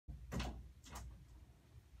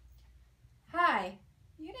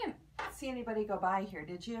see anybody go by here,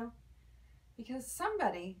 did you? Because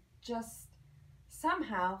somebody just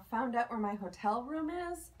somehow found out where my hotel room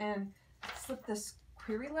is and slipped this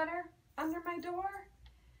query letter under my door.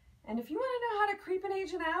 And if you want to know how to creep an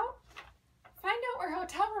agent out, find out where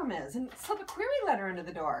hotel room is and slip a query letter under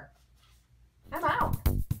the door. I'm out.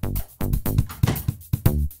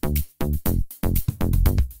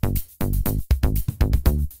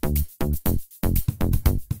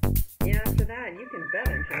 Yeah, after that, you can bet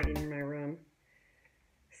I'm hiding in my room.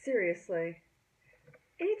 Seriously.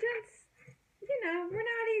 Agents, you know, we're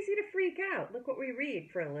not easy to freak out. Look what we read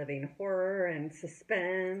for a living. Horror and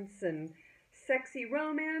suspense and sexy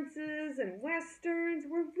romances and westerns.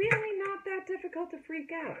 We're really not that difficult to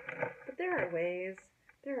freak out. But there are ways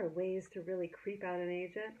to really creep out an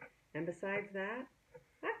agent. And besides that,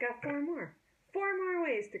 I've got four more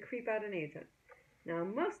ways to creep out an agent. Now,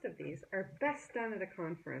 most of these are best done at a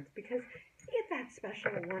conference because you get that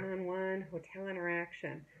special one-on-one hotel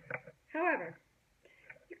interaction. However,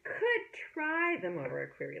 you could try them over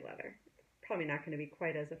a query letter. Probably not going to be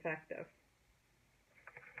quite as effective.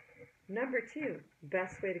 Number 2,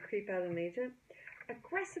 best way to creep out an agent,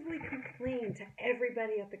 aggressively complain to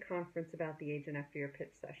everybody at the conference about the agent after your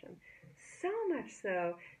pitch session. So much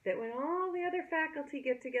so that when all the other faculty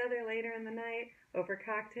get together later in the night over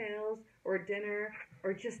cocktails or dinner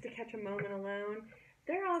or just to catch a moment alone,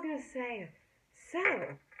 they're all going to say,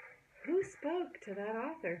 "So, who spoke to that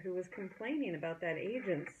author who was complaining about that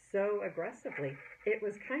agent so aggressively? It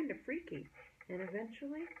was kind of freaky." And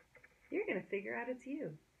eventually, you're going to figure out it's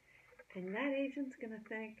you. And that agent's going to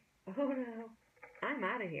think, "Oh no, I'm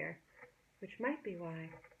out of here," which might be why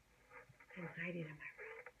I'm hiding in my room.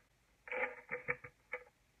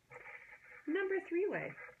 Number 3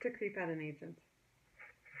 way to creep out an agent.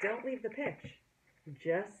 Don't leave the pitch.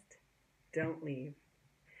 Just don't leave.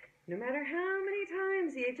 No matter how many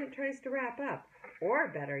times the agent tries to wrap up, or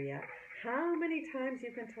better yet, how many times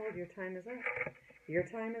you've been told your time is up. Your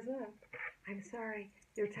time is up. I'm sorry,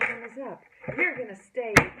 your time is up. You're going to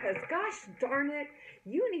stay because, gosh darn it,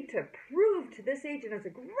 you need to prove to this agent as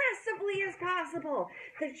aggressively as possible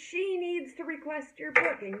that she needs to request your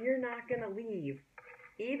book and you're not going to leave.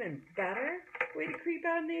 Even better way to creep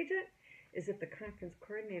out an agent is if the conference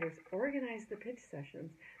coordinators organize the pitch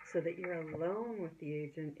sessions so that you're alone with the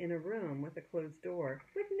agent in a room with a closed door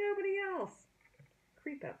with nobody else.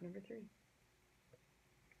 Creep out number 3.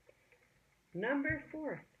 Number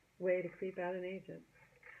 4th way to creep out an agent.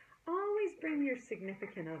 Always bring your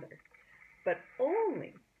significant other, but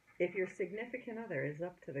only if your significant other is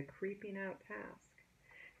up to the creeping out task.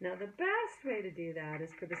 Now, the best way to do that is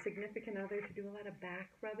for the significant other to do a lot of back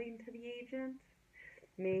rubbing to the agent.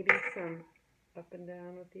 Maybe some up and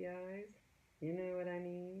down with the eyes. You know what I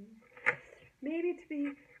mean? Maybe to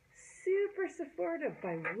be super supportive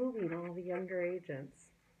by wooing all the younger agents.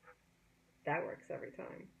 That works every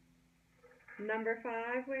time. Number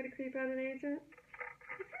 5 way to creep out an agent.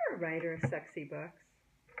 If you're a writer of sexy books,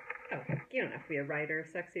 you don't have to be a writer of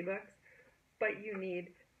sexy books, but you need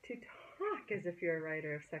to talk as if you're a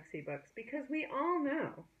writer of sexy books, because we all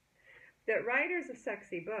know that writers of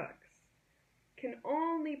sexy books can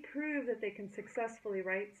only prove that they can successfully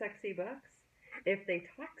write sexy books if they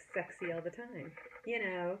talk sexy all the time. You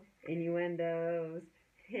know, innuendos,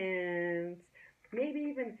 hints, maybe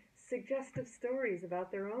even suggestive stories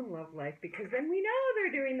about their own love life, because then we know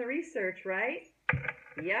they're doing the research, right?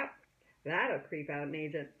 Yep, that'll creep out an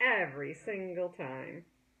agent every single time.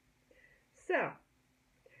 So,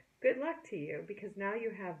 good luck to you, because now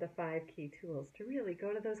you have the 5 key tools to really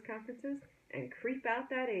go to those conferences and creep out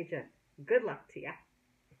that agent. Good luck to you.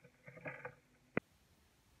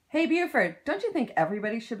 Hey Buford, don't you think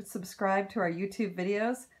everybody should subscribe to our YouTube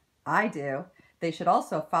videos? I do. They should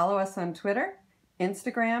also follow us on Twitter,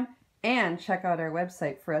 Instagram, and check out our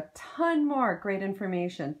website for a ton more great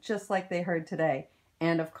information, just like they heard today.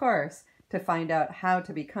 And of course, to find out how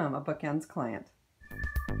to become a BookEnds client.